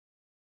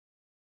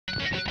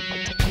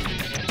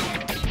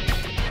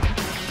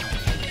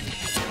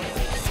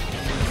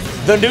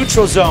The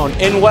Neutral Zone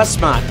in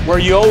Westmont, where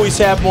you always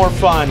have more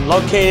fun,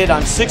 located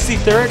on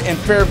 63rd and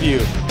Fairview.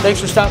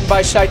 Thanks for stopping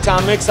by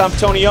chitownINTHEMIX. I'm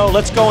Tony O.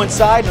 Let's go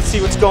inside and see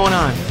what's going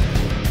on.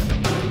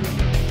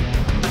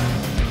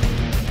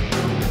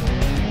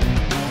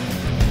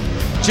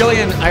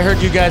 Jillian, I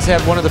heard you guys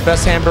have one of the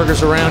best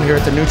hamburgers around here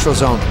at the Neutral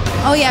Zone.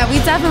 Oh yeah, we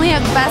definitely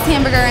have the best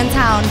hamburger in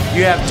town.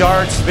 You have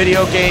darts,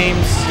 video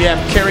games, you have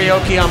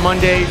karaoke on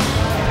Mondays.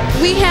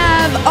 We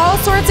have all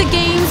sorts of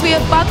games. We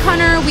have buck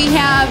hunter, we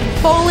have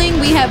bowling,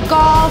 we have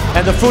golf.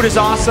 And the food is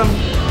awesome.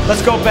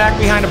 Let's go back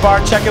behind the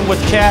bar, check in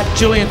with Kat.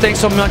 Jillian, thanks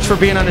so much for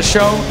being on the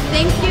show.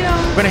 Thank you.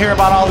 We're going to hear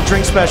about all the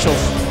drink specials.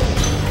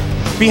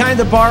 Behind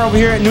the bar over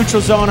here at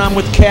Neutral Zone, I'm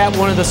with Kat,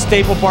 one of the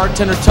staple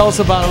bartenders. Tell us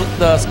about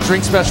the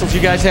drink specials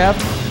you guys have.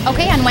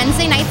 Okay, on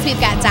Wednesday nights we've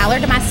got $1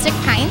 domestic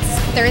pints.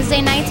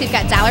 Thursday nights we've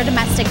got $1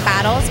 domestic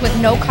bottles with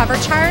no cover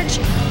charge.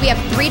 We have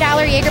 $3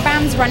 Jaeger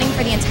bombs running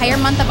for the entire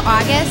month of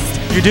August.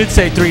 You did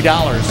say $3.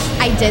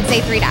 I did say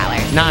 $3.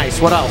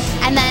 Nice. What else?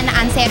 And then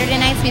on Saturday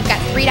nights we've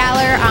got $3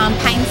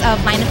 pints of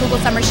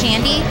Leinenkugel Summer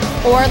Shandy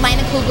or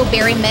Leinenkugel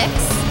Berry Mix.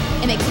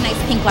 It makes a nice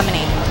pink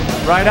lemonade.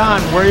 Right on.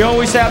 Where you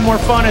always have more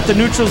fun at the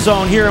Neutral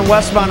Zone here in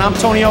Westmont. I'm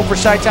Tony O for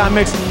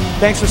chitownINTHEMIX.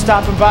 Thanks for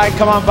stopping by.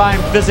 Come on by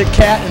and visit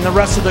Kat and the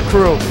rest of the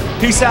crew.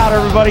 Peace out,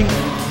 everybody.